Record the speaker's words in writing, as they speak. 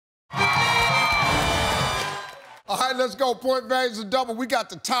All right, let's go. Point values are double. We got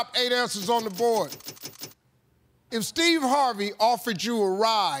the top 8 answers on the board. If Steve Harvey offered you a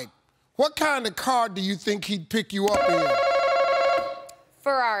ride, what kind of car do you think he'd pick you up in?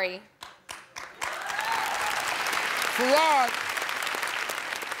 Ferrari. Ferrari.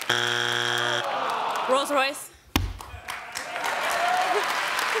 Rolls Royce.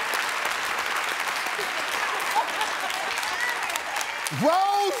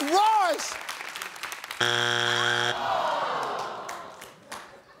 Rolls Royce.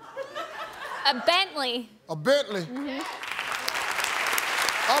 A Bentley. A Bentley. A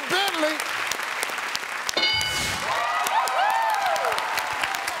Bentley.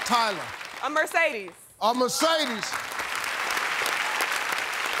 Tyler. A Mercedes. A Mercedes.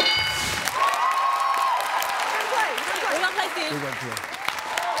 We're gonna play, Steve. We're gonna play.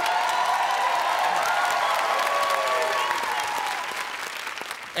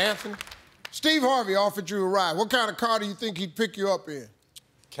 Anthony, Steve Harvey offered you a ride. What kind of car do you think he'd pick you up in?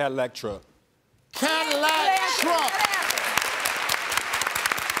 Cadillac truck. Cadillac truck.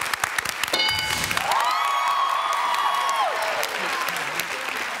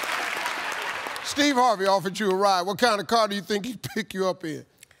 Steve Harvey offered you a ride. What kind of car do you think he'd pick you up in?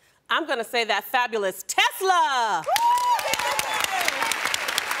 I'm gonna say that fabulous Tesla.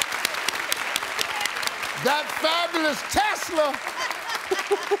 That fabulous Tesla.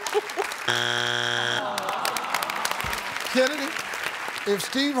 Kennedy, if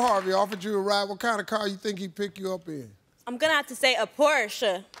Steve Harvey offered you a ride, what kind of car you think he'd pick you up in? I'm gonna have to say a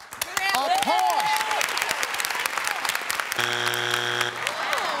Porsche. A Porsche.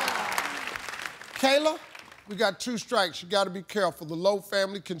 Kayla, we got 2 strikes. You got to be careful. The Lowe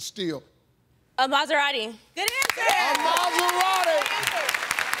family can steal. A Maserati. Good answer. A Maserati.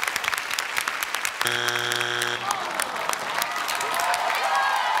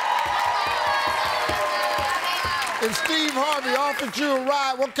 If Steve Harvey offered you a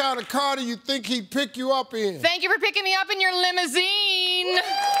ride, what kind of car do you think he'd pick you up in? Thank you for picking me up in your limousine.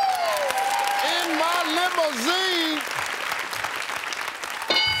 In my limousine.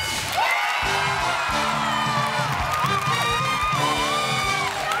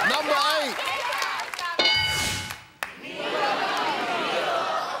 Number 8.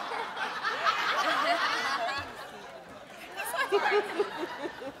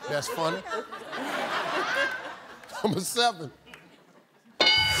 That's funny. Number 7.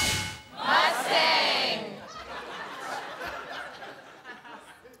 Mustang.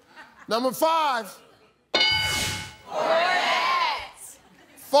 Number 5. Corvette.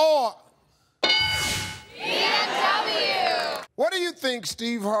 4. BMW. What do you think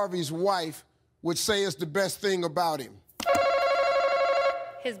Steve Harvey's wife would say is the best thing about him?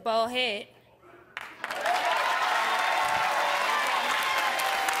 His bald head.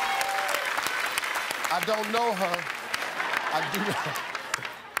 I don't know her. I do not.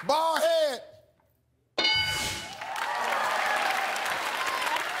 Bald head.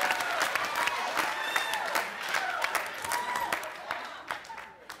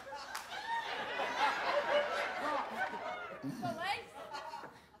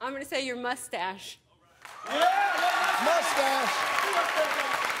 I'm gonna say your mustache. Mustache.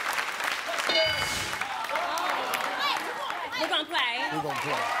 We're gonna play. We're gonna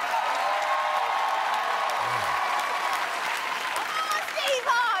play. Steve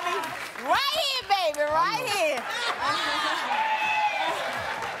Harvey. Right here, baby, right here.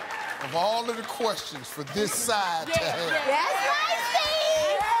 Of all of the questions for this side to have. That's right,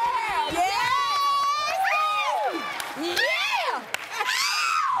 Steve. Yeah. Yeah.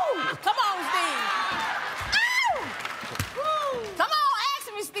 Ow! Come on, Steve. Ow! Come on, ask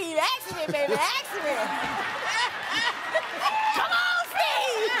me, Steve. Ask me, baby. Ask me. Come on,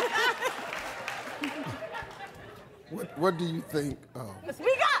 Steve. What do you think?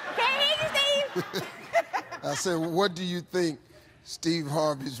 Speak up. Can't hear you, Steve. I said, what do you think Steve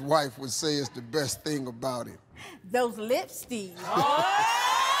Harvey's wife would say is the best thing about him? Those lips, Steve.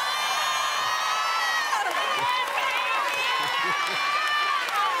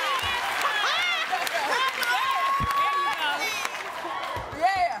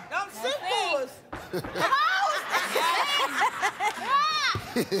 Yeah. Them soup coolers. Come on.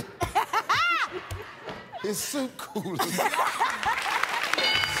 His soup coolers.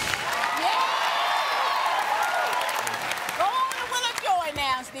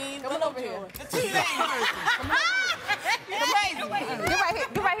 Steve, come over here. The teenage version.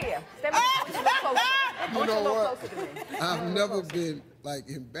 Get right here. Step closer. You know what? I've never been, like,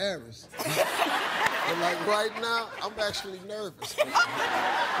 embarrassed. But, like, right now, I'm actually nervous. And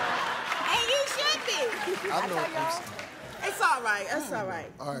you should be. I know. It's all right. That's all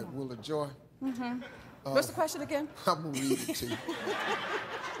right. All right, we'll enjoy. What's the question again? I'm gonna read it to you.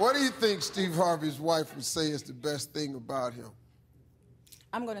 What do you think Steve Harvey's wife would say is the best thing about him?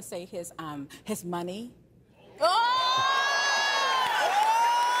 I'm gonna say his money.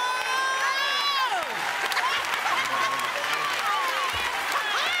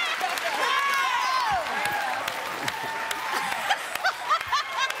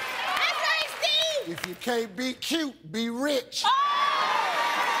 If you can't be cute, be rich.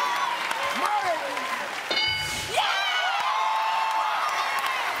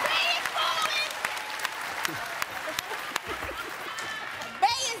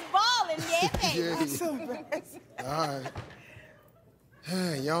 Yeah. That's so embarrassing. All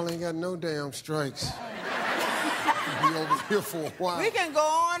right. Y'all ain't got no damn strikes. Be over here for a while. We can go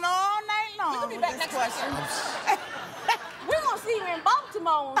on all night long. We can be with back this next question. We're gonna see you in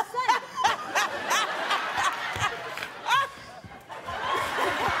Baltimore on Sunday.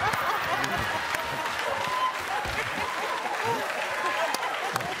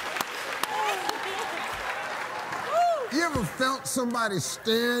 You ever felt somebody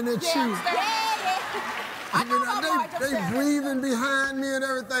staring at you? I know my boy just They said. breathing behind me and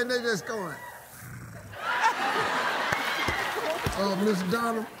everything. They just going. Miss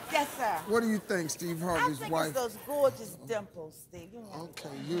Donna, Yes, sir. what do you think Steve I Harvey's think wife? it's those gorgeous dimples, Steve. You know.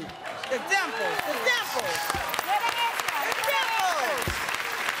 Okay, you. The dimples. The dimples. The dimples.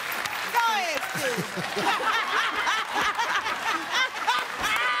 Go ahead, Steve. Go ahead, Steve.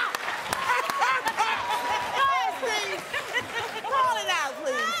 Call it out,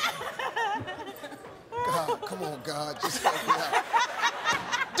 please. God, come on, God, just help me out.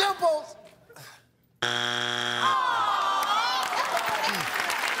 Dimples.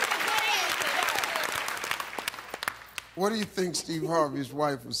 What do you think Steve Harvey's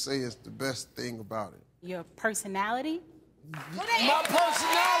wife would say is the best thing about it? Your personality? My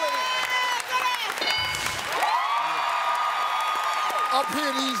personality. Up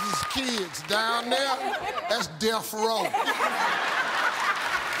here, these is kids. Down there, that's death row.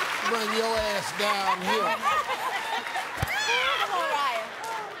 Bring your ass down here. Come on, Ryan.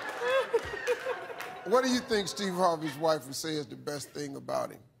 What do you think Steve Harvey's wife would say is the best thing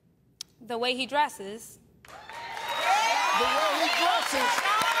about him? The way he dresses. The way he dresses.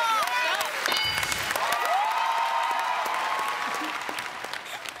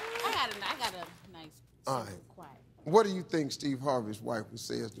 I got a nice. All right. Quiet. What do you think Steve Harvey's wife would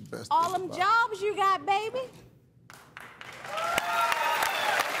say is the best All thing them about jobs you got, baby.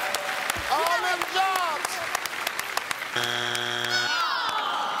 All them jobs.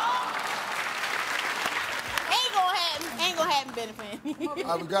 Ain't gonna happen, Benefit.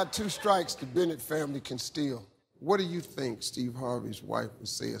 I've got 2 strikes the Bennett family can steal. What do you think Steve Harvey's wife would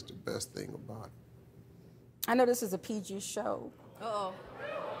say is the best thing about it? I know this is a PG show. Uh-oh.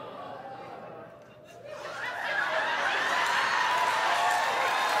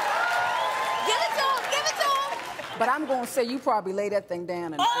 Give it to him, give it to him. But I'm gonna say you probably lay that thing down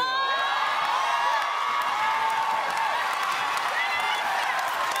in the bed.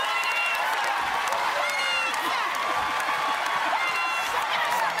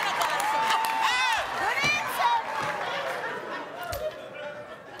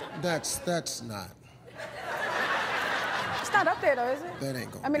 That's not. It's not up there though, is it? That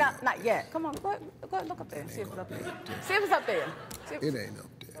ain't gonna I mean, be not yet. Come on, go ahead, look up there. See if it's up there. See if it's up there. See if- It ain't up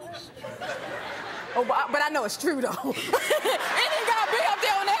there. Oh, but I know it's true though. It ain't gotta be up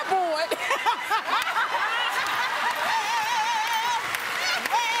there on that board.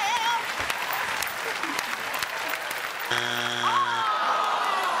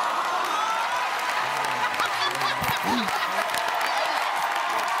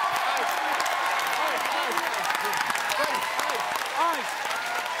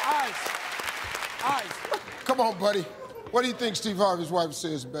 Come on, buddy. What do you think Steve Harvey's wife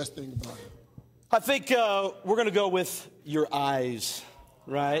says is the best thing about it? I think we're going to go with your eyes,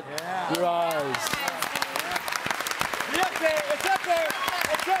 right? Yeah. Your eyes. Be up there. It's up there.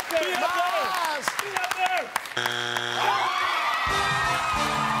 It's up there. Be up there. Eyes. Be up there.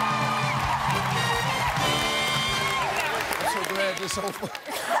 I'm so glad this over.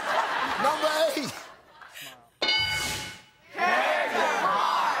 Number 8.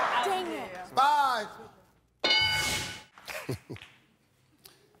 Dang it. 5.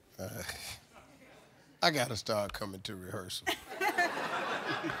 I gotta start coming to rehearsal.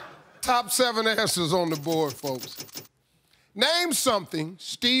 Top 7 answers on the board, folks. Name something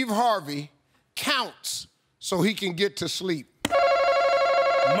Steve Harvey counts so he can get to sleep.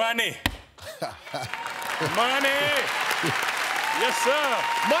 Money. Money. Yes, sir.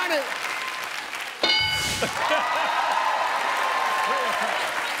 Money.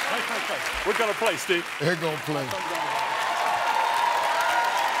 We're gonna play, Steve. They're gonna play.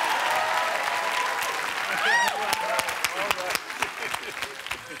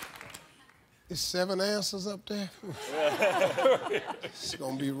 Is 7 answers up there? It's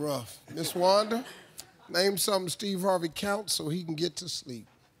gonna be rough. Miss Wanda, name something Steve Harvey counts so he can get to sleep.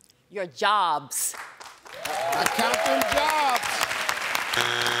 Your jobs. I count them jobs.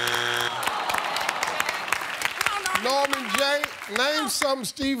 Norman J., name something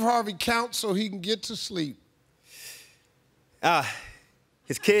Steve Harvey counts so he can get to sleep.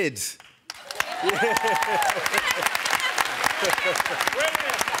 His kids.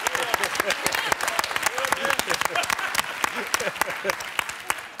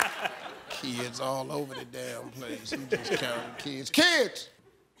 Kids all over the damn place. He just counting kids. Kids!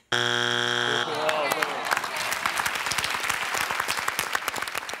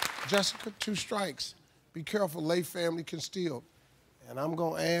 Jessica, 2 strikes. Be careful, Lay family can steal. And I'm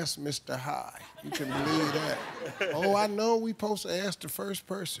gonna ask Mr. High. You can believe that. Oh, I know we supposed to ask the first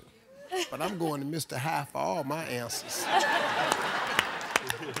person, but I'm going to Mr. High for all my answers.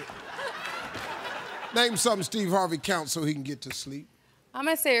 Name something Steve Harvey counts so he can get to sleep. I'm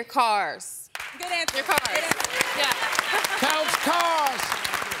gonna say your cars. Good answer. Your cars. Yeah. Counts cars.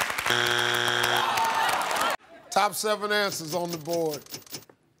 Top 7 answers on the board.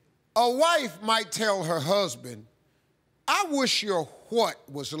 A wife might tell her husband, I wish your what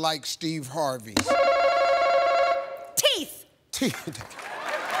was like Steve Harvey's. Teeth. Teeth.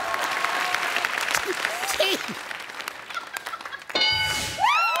 Teeth.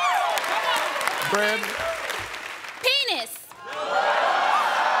 Brandon. Penis.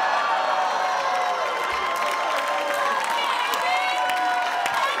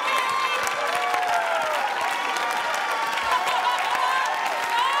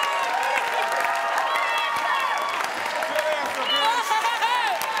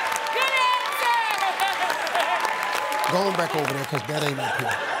 Go on back over there, because that ain't up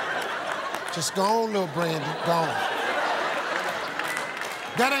here. Just go on, little Brandon. Go on.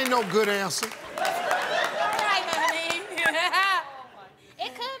 That ain't no good answer.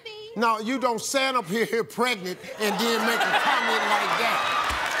 It could be. No, you don't stand up here pregnant and then make a comment like that.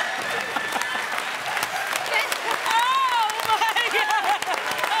 Oh, my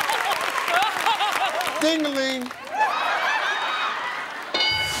God. Ding-a-ling.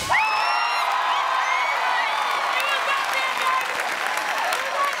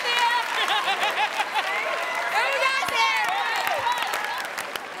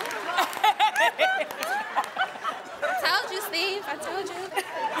 Steve, I told you.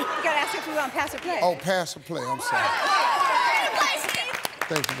 You gotta ask if we want pass or play. Oh, pass or play, I'm sorry.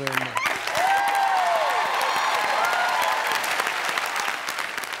 Thank you very much.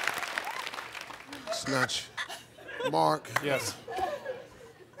 Snatch. Mark. Yes.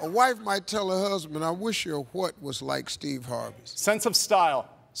 A wife might tell her husband, I wish your what was like Steve Harvey's. Sense of style.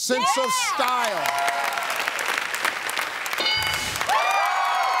 Sense of style.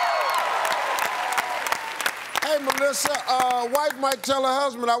 Hey, Melissa, wife might tell her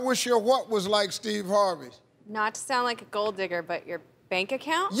husband, I wish your what was like Steve Harvey's. Not to sound like a gold digger, but your bank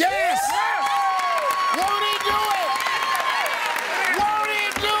account? Yes! Won't he do it? Won't he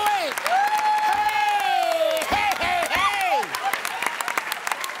do it? Hey! Hey, hey, hey!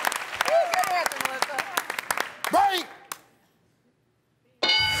 Good answer, Melissa. Break!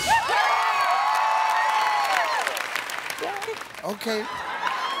 Okay.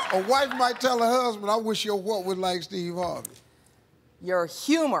 A wife might tell her husband, I wish your what was like Steve Harvey. Your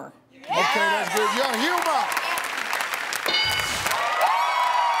humor. Okay, that's good. Your humor.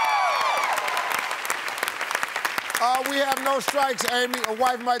 We have no strikes, Amy. A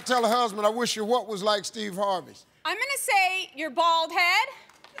wife might tell her husband, I wish your what was like Steve Harvey's. I'm gonna say your bald head.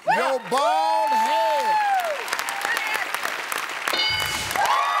 Your bald head.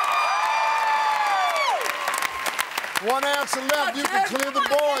 One answer left. You can clear the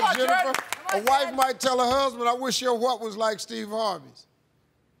board, Jennifer. A wife might tell her husband, I wish your what was like Steve Harvey's.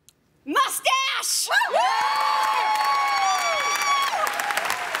 Mustache.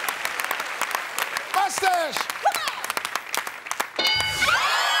 Mustache.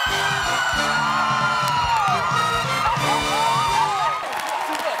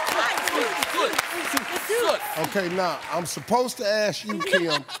 Okay, now, I'm supposed to ask you,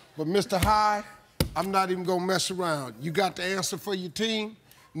 Kim, but Mr. High, I'm not even gonna mess around. You got the answer for your team?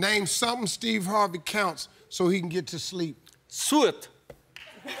 Name something Steve Harvey counts so he can get to sleep. Suit.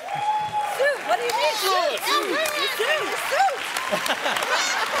 What do you mean? Suit.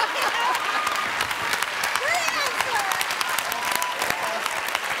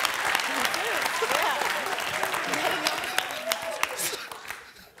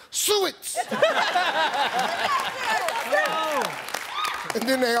 Suits. And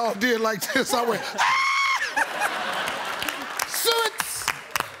then they all did like this. I went, Suits.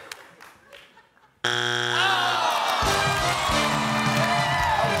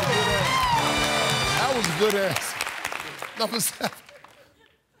 That was a good answer. Number 7.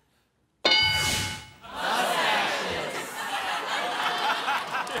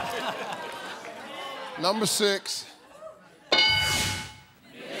 Number 6.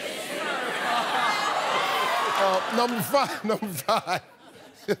 Number 5. Number 5.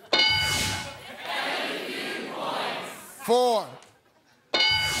 4.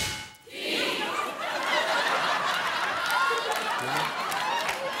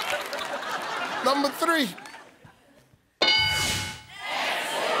 Number 3.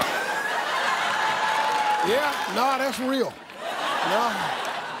 Yeah, no, that's real. No,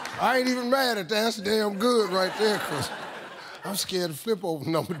 I ain't even mad at that. That's damn good right there, because I'm scared to flip over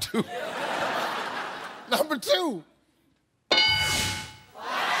number 2. Number 2.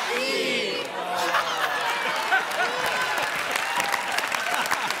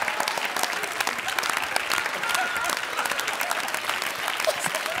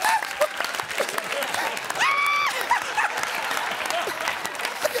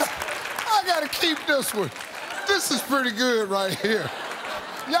 I gotta keep this one. This is pretty good right here.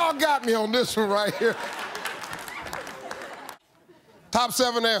 Y'all got me on this one right here. Top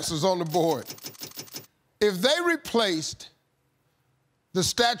 7 answers on the board. If they replaced the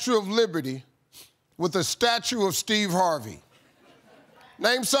Statue of Liberty with a statue of Steve Harvey,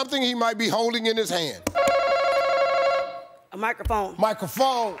 name something he might be holding in his hand. A microphone.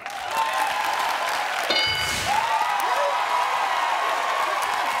 Microphone.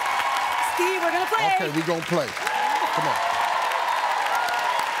 Steve, we're gonna play. Okay, we're gonna play. Come on.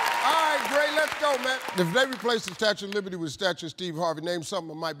 All right, Gray, let's go, man. If they replace the Statue of Liberty with the statue of Steve Harvey, name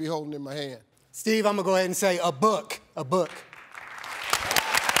something I might be holding in my hand. Steve, I'm gonna go ahead and say a book. A book. Good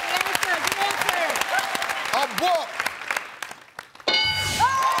answer. A book.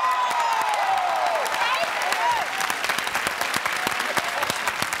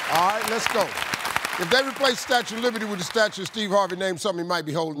 All right, let's go. If they replace the Statue of Liberty with the statue of Steve Harvey, name something he might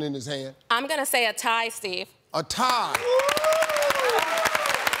be holding in his hand. I'm gonna say a tie, Steve. A tie.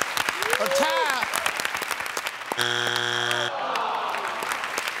 A tie.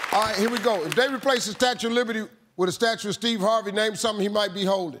 All right, here we go. If they replace the Statue of Liberty with a statue of Steve Harvey, name something he might be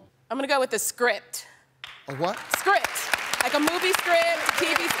holding. I'm gonna go with the script. A what? Script. Like a movie script,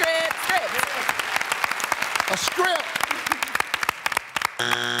 TV script, A script.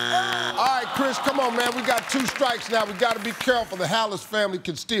 All right, Chris, come on, man. We got 2 strikes now. We got to be careful. The Hallis family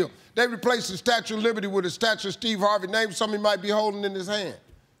can steal. They replaced the Statue of Liberty with a statue of Steve Harvey. Name something he might be holding in his hand.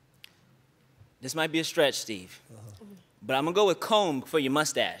 This might be a stretch, Steve. But I'm gonna go with comb for your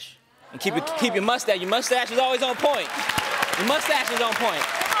mustache. And keep your mustache. Your mustache is always on point. Your mustache is on point.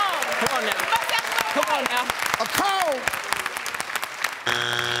 Come on now. Come on now. A comb.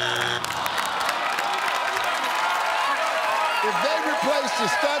 If they replace the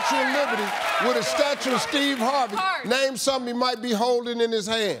Statue of Liberty with a statue of Steve Harvey, name something he might be holding in his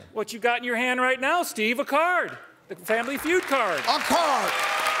hand. What you got in your hand right now, Steve? A card. The Family Feud card. A card.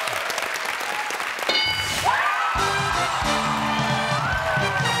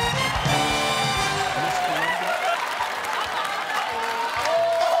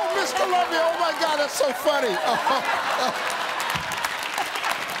 Oh, Miss Columbia, oh my God, that's so funny.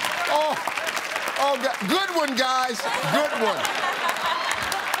 Oh, God. Good one, guys. Good one.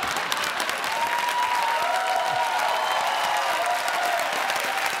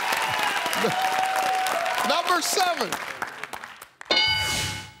 Number 7.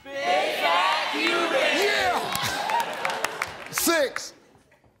 Big fat Cuban. Yeah. 6.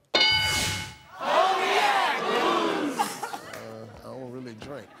 Cognac blues. I don't really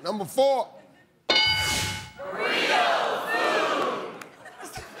drink. Number 4. Burrito food.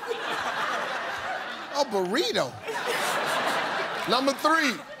 A burrito. Number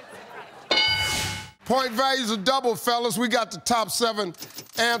 3. Point values are double, fellas. We got the top 7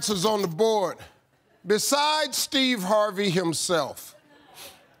 answers on the board. Besides Steve Harvey himself,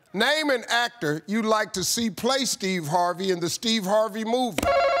 name an actor you'd like to see play Steve Harvey in the Steve Harvey movie.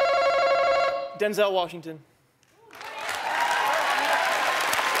 Denzel Washington.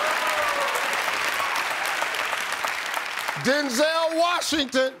 Denzel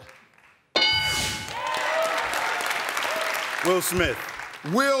Washington. Will Smith.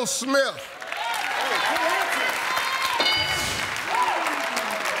 Will Smith.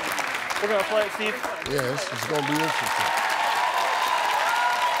 We're gonna play it, Steve. Yes, it's gonna be interesting.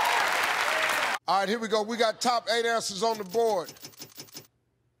 All right, here we go. We got top 8 answers on the board.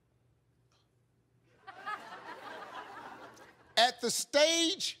 At the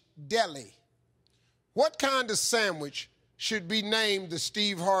Stage Deli, what kind of sandwich should be named the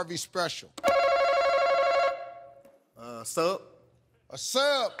Steve Harvey Special? Sub. A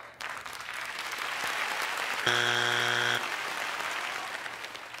sub.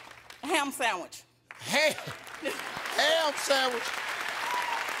 Ham sandwich. Ham sandwich.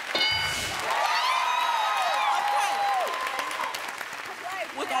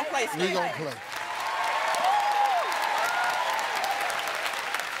 We're gonna play. We're gonna play.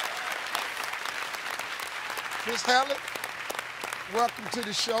 Miss Helen, welcome to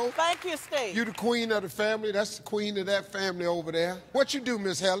the show. Thank you, Steve. You the queen of the family. That's the queen of that family over there. What you do,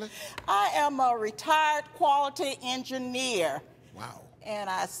 Miss Helen? I am a retired quality engineer. Wow.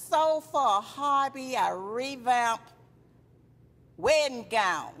 And so for a hobby, I revamp wedding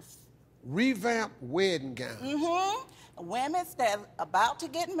gowns. Revamp wedding gowns. Mm-hmm. Women that are about to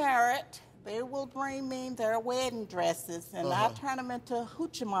get married, they will bring me their wedding dresses, and I turn them into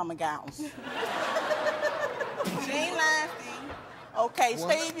hoochie mama gowns. She ain't lying, Steve. Okay,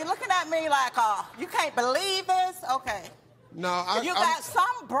 what? Steve, you're looking at me like, you can't believe this? Okay. No, you got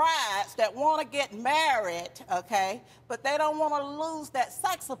some brides that want to get married, okay, but they don't want to lose that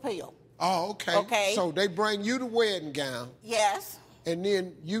sex appeal. Oh, okay. Okay. So they bring you the wedding gown. Yes. And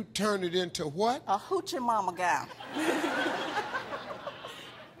then you turn it into what? A hoochie mama gown.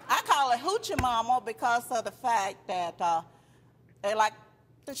 I call it hoochie mama because of the fact that they like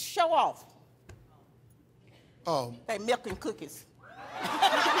to show off. They milking cookies.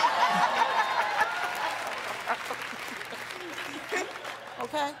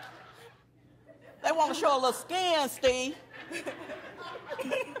 Okay? They want to show a little skin, Steve.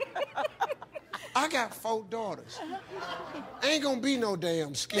 I got 4 daughters. Ain't gonna be no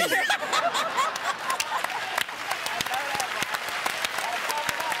damn skin.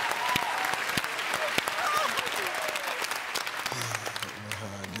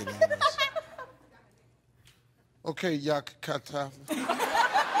 Okay, Yakatafa.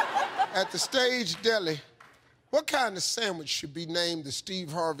 At the Stage Deli, what kind of sandwich should be named the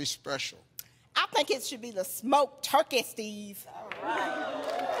Steve Harvey Special? I think it should be the smoked turkey, Steve. All right.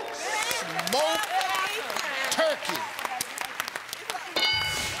 Smoked turkey.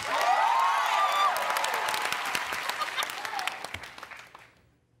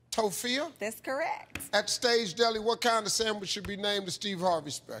 Tofia? That's correct. At the Stage Deli, what kind of sandwich should be named the Steve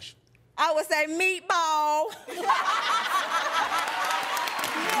Harvey Special? I would say meatball.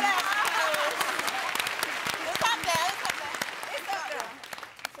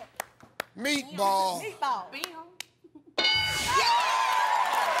 Meatball. Meatball.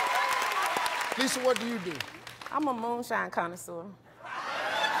 Lisa, what do you do? I'm a moonshine connoisseur.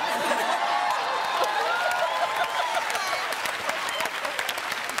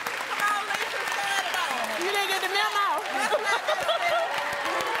 You didn't get the memo.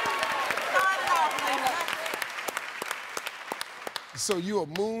 So you a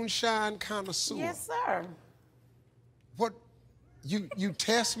moonshine connoisseur? Yes, sir. What? You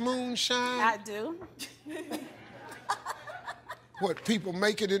test moonshine? I do. What, people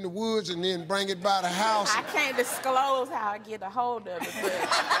make it in the woods and then bring it by the house? I can't disclose how I get a hold of it, but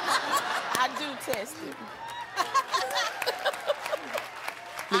I do test it.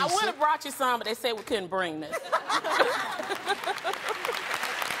 I would have brought you some, but they said we couldn't bring this.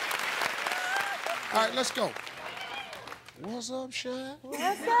 All right, let's go. What's up, Shine?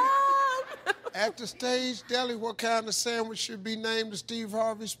 What's up? At the Stage Deli, what kind of sandwich should be named the Steve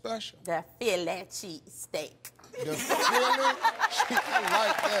Harvey Special? The Philly cheesesteak. The Philly cheese. I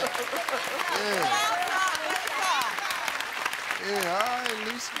like that. Yeah. Yeah, all right,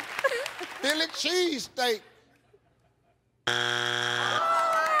 Lisa. Philly cheesesteak.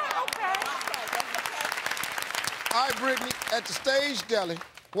 Okay. All right, Brittany, at the Stage Deli,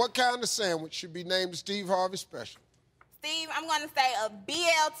 what kind of sandwich should be named the Steve Harvey Special? Steve, I'm going to say a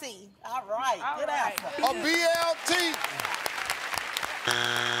BLT. All right, good answer. A BLT.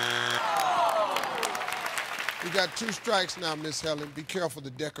 You got 2 strikes now, Miss Helen. Be careful,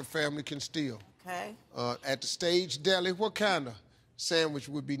 the Decker family can steal. Okay. At the Stage Deli, what kind of sandwich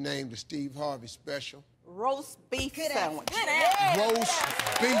would be named the Steve Harvey Special? Roast beef sandwich. Roast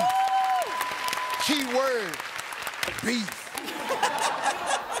beef. Key word, beef.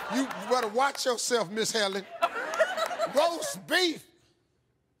 You better watch yourself, Miss Helen. Roast beef.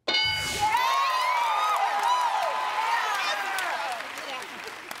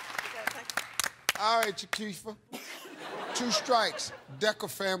 All right, Chiquita. 2 strikes. Decker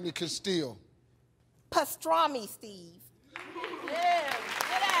family can steal. Pastrami, Steve.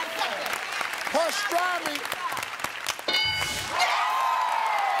 Pastrami.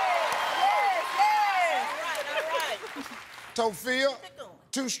 Sophia,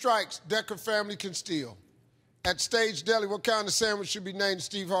 2 strikes, Decker family can steal. At Stage Deli, what kind of sandwich should be named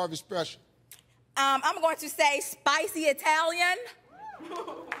Steve Harvey Special? I'm going to say spicy Italian. Even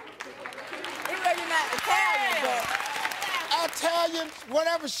though you're not Italian, but... Italian,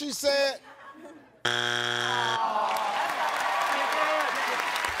 whatever she said.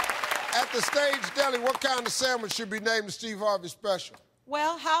 At the Stage Deli, what kind of sandwich should be named the Steve Harvey Special?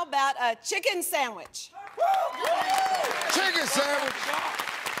 Well, how about a chicken sandwich? Chicken sandwich.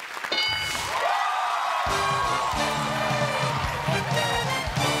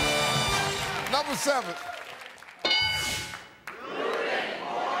 Number 7.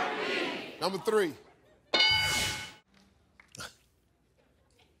 Number 3.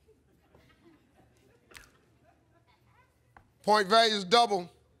 Point value is double.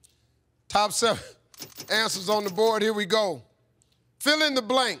 Top 7 answers on the board. Here we go. Fill in the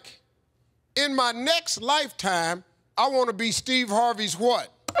blank. In my next lifetime, I want to be Steve Harvey's what?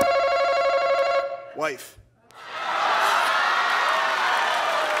 Wife.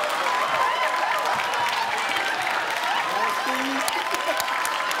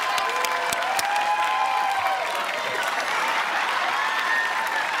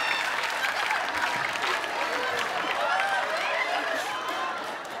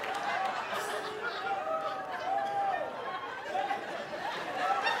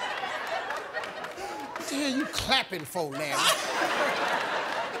 What the hell you clapping for, Larry?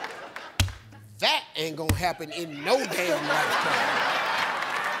 That ain't gonna happen in no damn lifetime.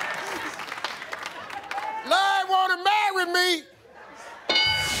 Larry wanna marry me.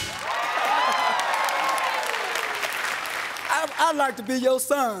 I'd like to be your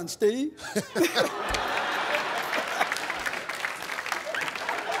son, Steve.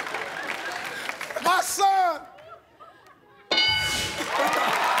 My son.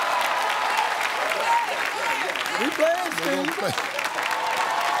 We playing, Steve.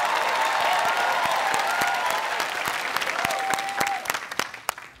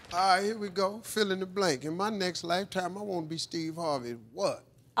 All right, here we go. Fill in the blank. In my next lifetime, I want to be Steve Harvey. What?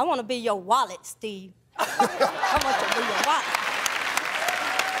 I want to be your wallet, Steve. I want to be your wallet.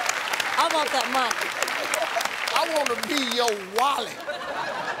 I want that money. I want to be your wallet.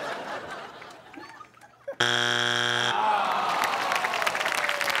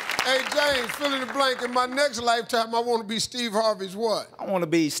 Hey, James, fill in the blank. In my next lifetime, I want to be Steve Harvey's what? I want to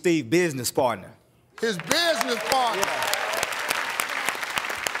be Steve's business partner. His business partner. Yeah.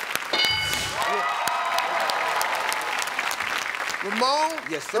 Ramon?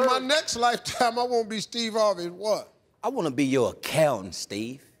 Yes, sir. In my next lifetime, I want to be Steve Harvey's what? I want to be your accountant,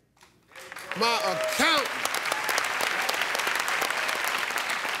 Steve. My accountant.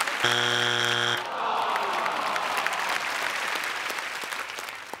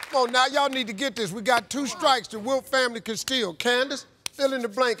 Come on, now y'all need to get this. We got 2 strikes the Wilt family can steal. Candace, fill in the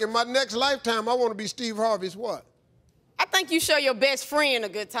blank. In my next lifetime, I want to be Steve Harvey's what? I think you show your best friend a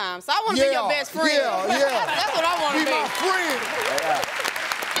good time. So I want to be your best friend. Yeah. That's what I want to be. Be my friend.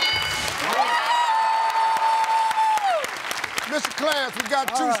 Mr. Clarence, we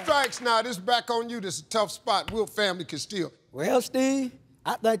got 2 strikes now. This is back on you. This is a tough spot. Wilt family can steal. Well, Steve,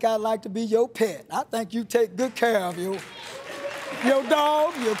 I think I'd like to be your pet. I think you take good care of your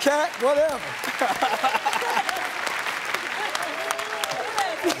dog, your cat, whatever.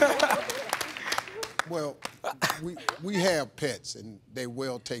 Well, we have pets, and they're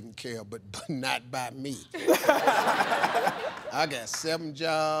well taken care of, but not by me. I got 7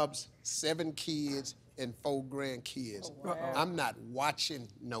 jobs, 7 kids, and 4 grandkids. Oh, wow. I'm not watching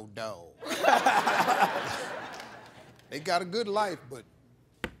no dog. They got a good life, but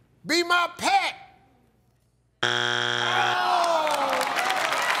be my pet.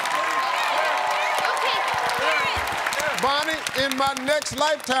 Bonnie, in my next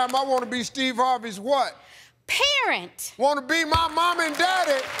lifetime, I want to be Steve Harvey's what? Parent. Want to be my mom and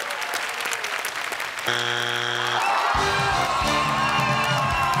daddy.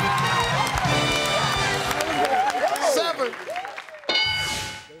 Seven.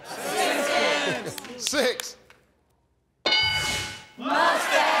 6.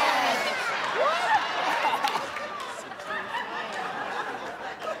 Mustache.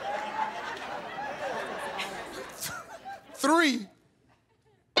 3.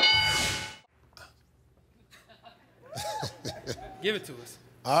 Give it to us.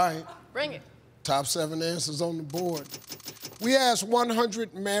 All right. Bring it. Top 7 answers on the board. We asked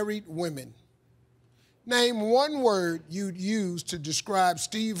 100 married women. Name 1 word you'd use to describe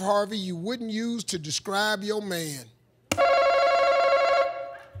Steve Harvey you wouldn't use to describe your man.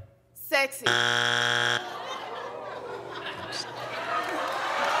 Sexy.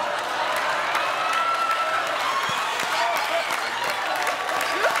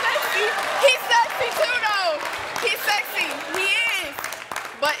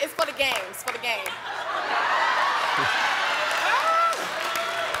 It's for the game. It's for the game.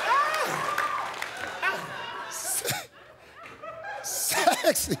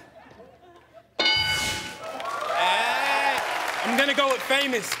 Sexy. I'm gonna go with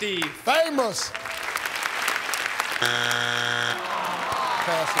famous, Steve. Famous.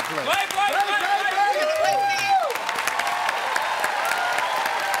 Pass the play. Play.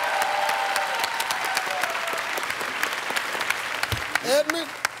 Edmund,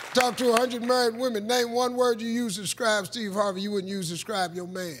 talk to 100 married women. Name one word you use to describe Steve Harvey you wouldn't use to describe your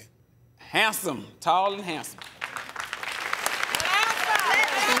man. Handsome. Tall and handsome.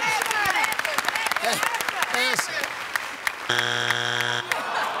 Answer.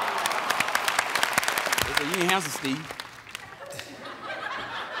 You ain't handsome, Steve.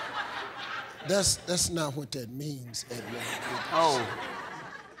 That's not what that means, Edmund. Oh.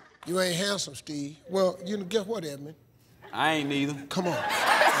 You ain't handsome, Steve. Well, you know, guess what, Edmund? I ain't neither. Come on.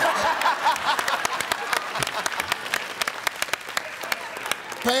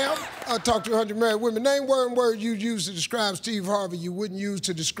 Pam, I'll talk to 100 married women. Name one word you use to describe Steve Harvey you wouldn't use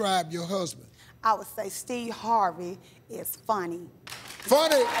to describe your husband. I would say Steve Harvey is funny.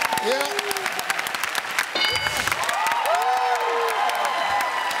 Funny, yeah.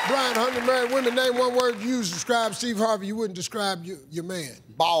 Brian, 100 married women, name one word you use to describe Steve Harvey you wouldn't describe your man.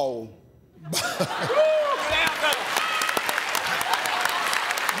 Ball.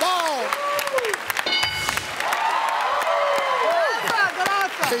 Ball.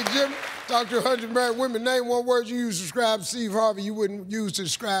 Hey, Jim, talk to 100 married women. Name one word you use to describe Steve Harvey you wouldn't use to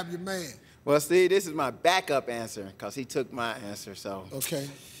describe your man. Well, Steve, this is my backup answer because he took my answer, so. Okay.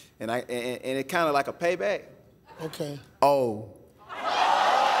 And it kind of like a payback. Okay. Oh.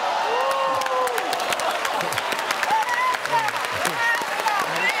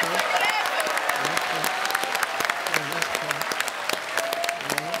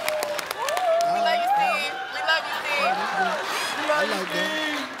 I like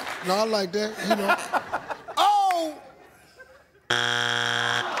that. No, I like that, you know. Oh!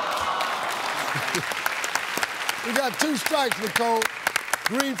 We got 2 strikes, Nicole.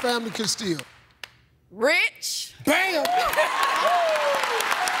 Green family can steal. Rich. Bam!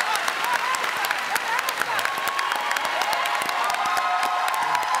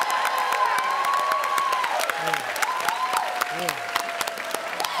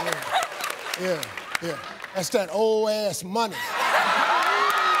 Yeah. That's that old ass money.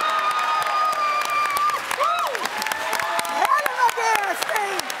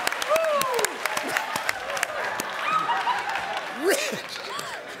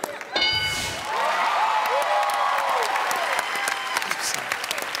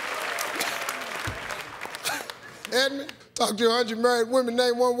 Edmund, talk to 100 married women.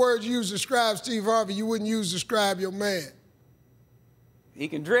 Name one word you use to describe Steve Harvey you wouldn't use to describe your man. He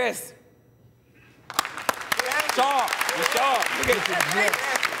can dress. Sharp. He's sharp. Look at him.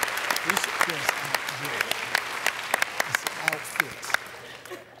 Outfits.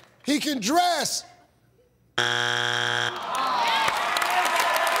 He can dress.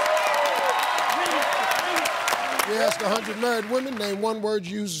 We ask 100 married women, name one word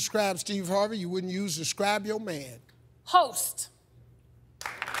you use to describe Steve Harvey you wouldn't use to describe your man. Host.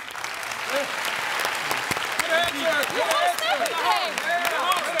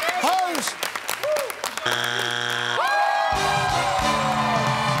 Host.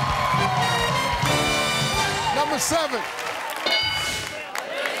 Number 7.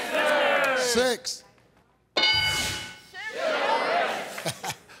 6.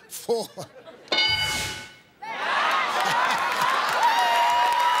 4.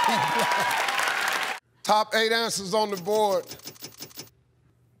 Top 8 answers on the board.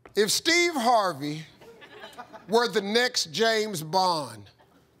 If Steve Harvey were the next James Bond,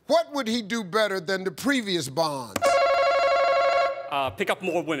 what would he do better than the previous Bonds? Pick up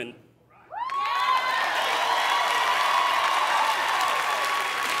more women.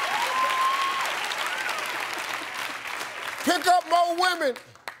 Pick up more women.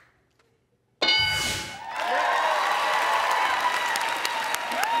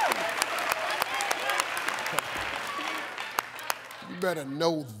 You better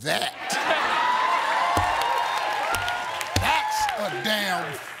know that. That's a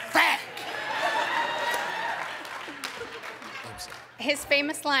damn fact. His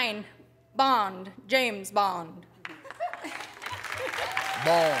famous line, Bond, James Bond.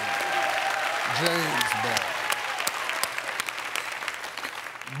 Bond, James Bond.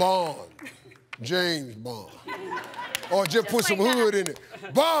 Bond, James Bond. Or just put some hood in it.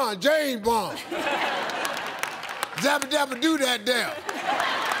 Bond, James Bond. Dabba dabba do that damn.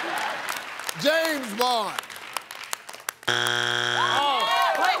 James Bond. Oh,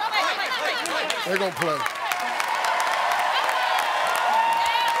 They're gonna play.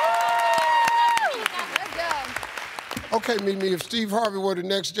 Okay, Mimi, if Steve Harvey were the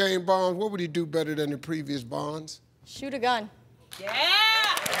next James Bond, what would he do better than the previous Bonds? Shoot a gun. Yeah!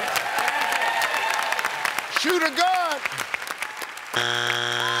 Shoot a gun!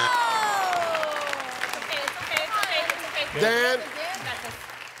 Dan,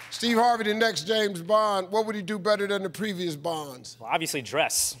 Steve Harvey, the next James Bond, what would he do better than the previous Bonds? Well, obviously,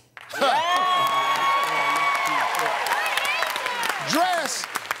 dress. Dress!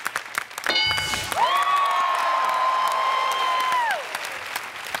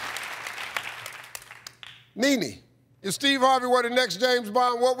 Nene, if Steve Harvey were the next James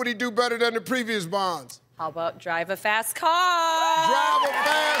Bond, what would he do better than the previous Bonds? How about drive a fast car? Drive a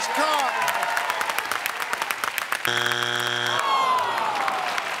fast car.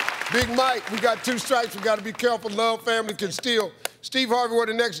 Big Mike, we got 2 strikes. We got to be careful. Love, family can steal. Steve Harvey were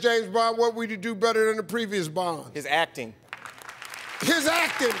the next James Bond, what would he do better than the previous Bond? His acting. His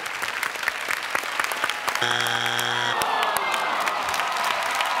acting.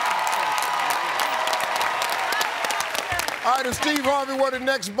 All right, if Steve Harvey were the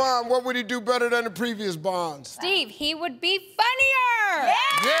next Bond, what would he do better than the previous Bonds? Steve, he would be funnier.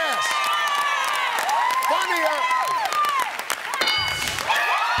 Yeah. Yes. Funnier.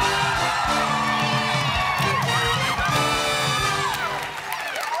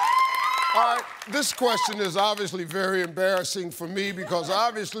 All right, this question is obviously very embarrassing for me because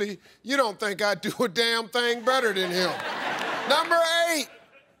obviously you don't think I'd do a damn thing better than him. Number 8.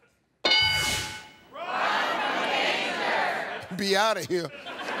 Be out of here.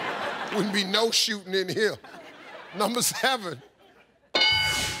 Wouldn't be no shooting in here. Number 7.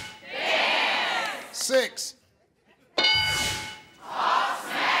 6.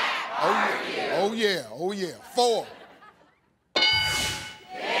 Oh yeah, oh yeah. 4.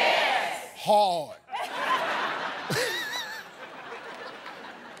 Hard.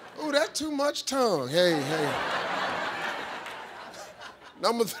 Ooh, that's too much tongue. Hey.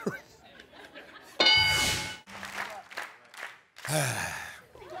 Number 3.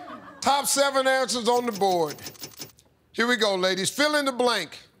 Top 7 answers on the board. Here we go, ladies. Fill in the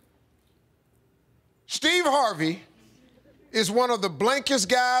blank. Steve Harvey is one of the blankest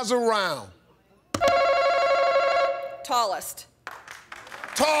guys around. Tallest.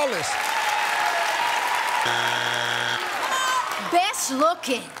 Tallest. Best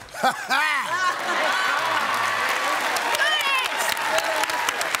looking.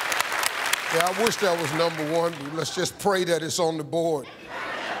 Yeah, I wish that was number 1, but let's just pray that it's on the board.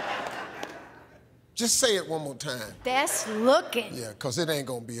 Just say it one more time. Best looking. Yeah, because it ain't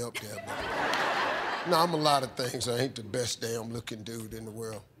going to be up there. No, I'm a lot of things. I ain't the best damn looking dude in the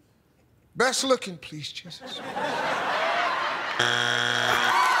world. Best looking, please, Jesus.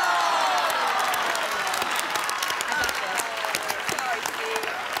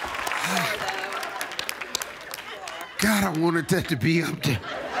 God, I wanted that to be up there.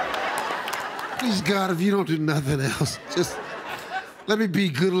 Please, God, if you don't do nothing else, just let me be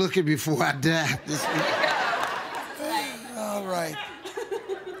good looking before I die. All right.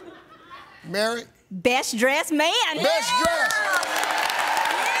 Mary? Best dressed man. Best dressed.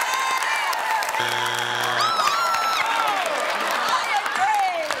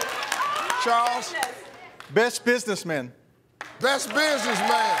 Charles? Best businessman. Best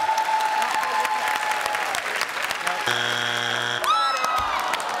businessman.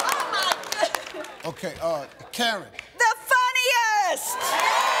 Okay, Karen. The funniest!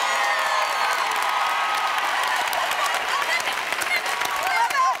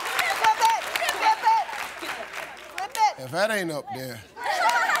 If that ain't up there.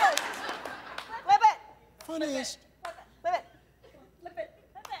 Flip it. Funniest. Flip it. Flip it.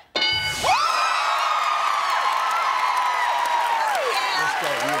 Let's go,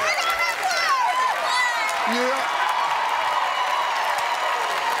 yeah.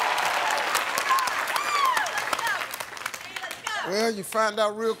 Well, you find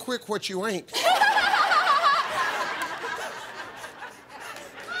out real quick what you ain't.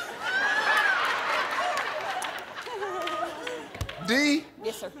 D?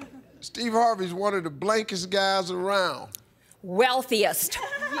 Yes, sir. Steve Harvey's one of the blankest guys around. Wealthiest.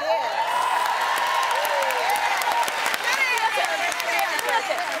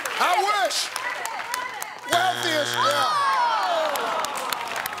 I wish. Wealthiest, yeah.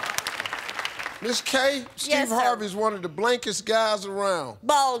 Miss K, Steve Yes, sir. Harvey's one of the blankest guys around.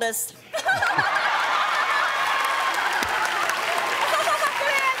 Baldest. I'm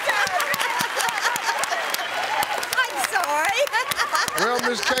sorry. Well,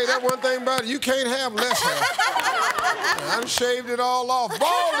 Miss K, that one thing about it, you can't have less hair. I done shaved it all off.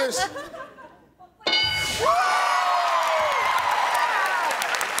 Baldest.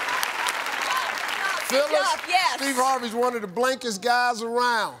 Phyllis, yes. Steve Harvey's one of the blankest guys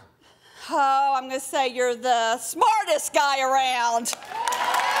around. Oh, I'm going to say you're the smartest guy around. Did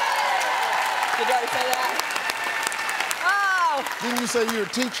you already say that? Oh. Didn't you say you're a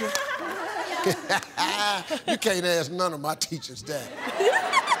teacher? You can't ask none of my teachers that.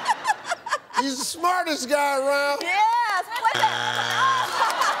 He's the smartest guy around. Yes.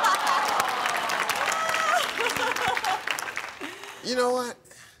 You know what?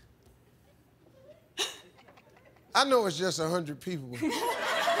 I know it's just 100 people. Come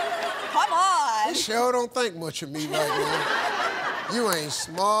on. They sure don't think much of me right now. You ain't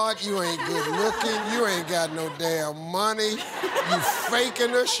smart, you ain't good looking, you ain't got no damn money, you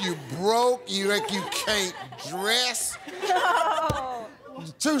faking us, you broke, you think you can't dress. No.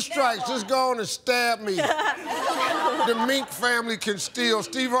 2 strikes, just go on and stab me. The Mink family can steal.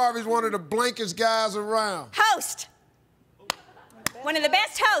 Steve Harvey's one of the blankest guys around. Host. One of the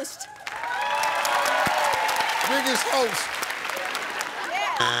best hosts. Biggest host.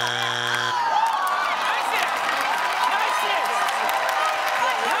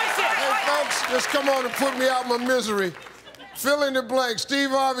 Hey, folks, just come on and put me out my misery. Fill in the blank.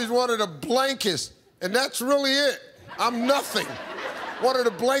 Steve Harvey's one of the blankest, and that's really it. I'm nothing. One of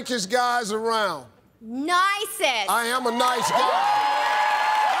the blankest guys around. Nicest. I am a nice guy.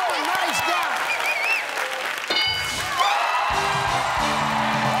 I'm a nice guy.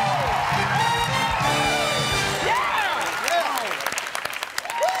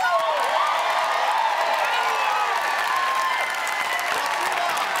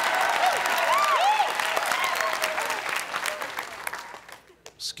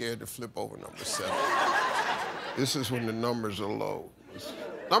 Scared to flip over number 7. This is when the numbers are low.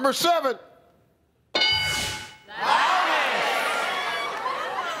 Number 7.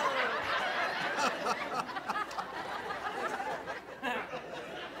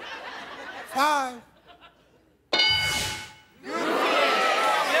 Five.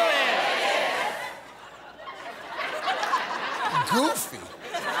 Goofy.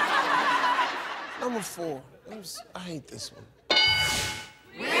 Number 4. I hate this one.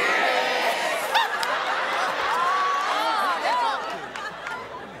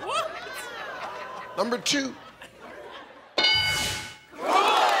 Number 2.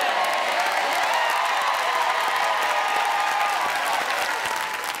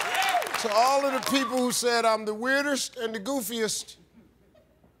 To all of the people who said I'm the weirdest and the goofiest,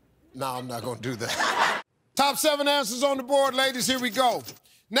 no, I'm not gonna do that. Top 7 answers on the board, ladies, here we go.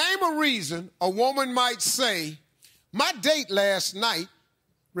 Name a reason a woman might say, my date last night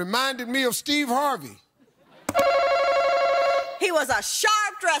reminded me of Steve Harvey. He was a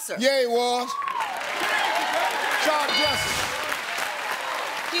sharp dresser. Yeah, he was. Sharp dresser.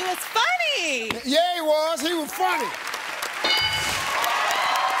 He was funny. Yeah, he was. He was funny.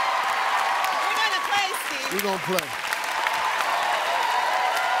 We're gonna play, Steve. We're gonna play.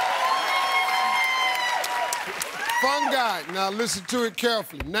 Fun guy. Now listen to it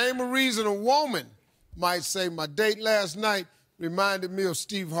carefully. Name a reason a woman might say, my date last night reminded me of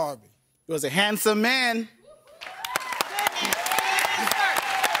Steve Harvey. He was a handsome man.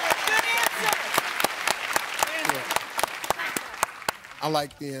 I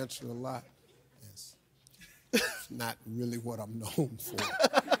like the answer a lot. Yes. It's not really what I'm known for.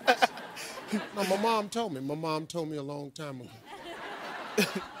 No, my mom told me. My mom told me a long time ago.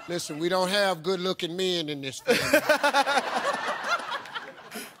 Listen, we don't have good-looking men in this family.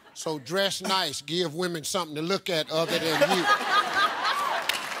 So dress nice. Give women something to look at other than you.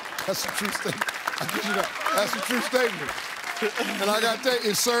 That's a true statement. I give you that. That's a true statement. And I got to tell you,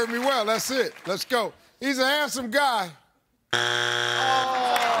 it served me well. That's it. Let's go. He's a handsome guy.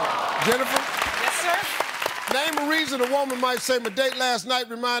 Jennifer? Yes, sir? Name a reason a woman might say, my date last night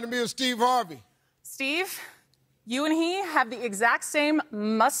reminded me of Steve Harvey. Steve, you and he have the exact same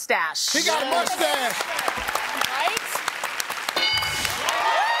mustache. He got a mustache. Right?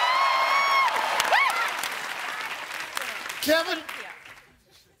 Kevin?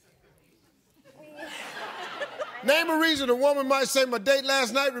 Name a reason a woman might say, my date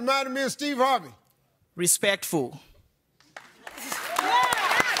last night reminded me of Steve Harvey. Respectful.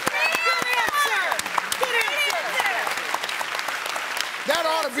 That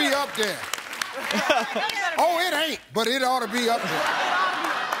ought to be up there. Oh, it ain't, but it ought to be up there.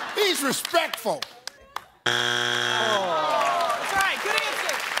 He's respectful. That's right. Good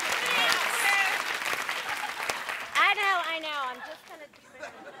answer. I know. I'm just kind of...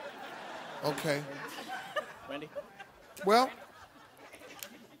 Okay. Randy? Well,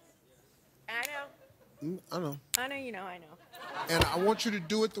 I know. I know. I know you know, I know. And I want you to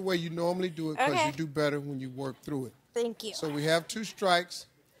do it the way you normally do it because Okay. you do better when you work through it. Thank you. So we have 2 strikes.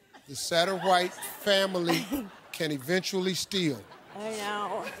 The Satterwhite family can eventually steal. I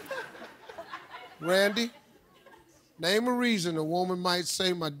know. Randy, name a reason a woman might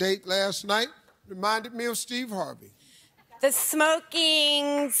say my date last night reminded me of Steve Harvey. The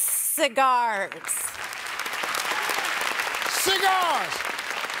smoking cigars. Cigars!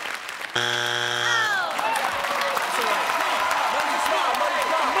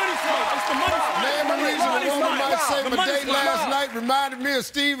 Name a reason a woman might say my date last night reminded me of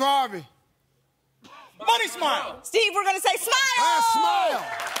Steve Harvey. Money smile. Steve, we're going to say smile. Smile.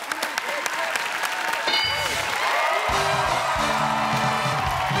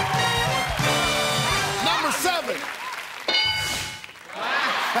 Number 7.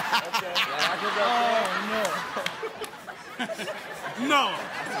 No.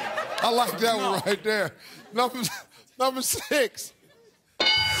 I like that one right there. Number 6.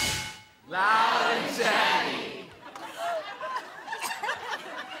 Loud and shiny.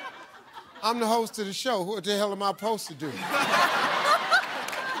 I'm the host of the show. What the hell am I supposed to do?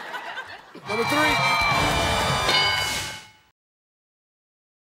 Number 3.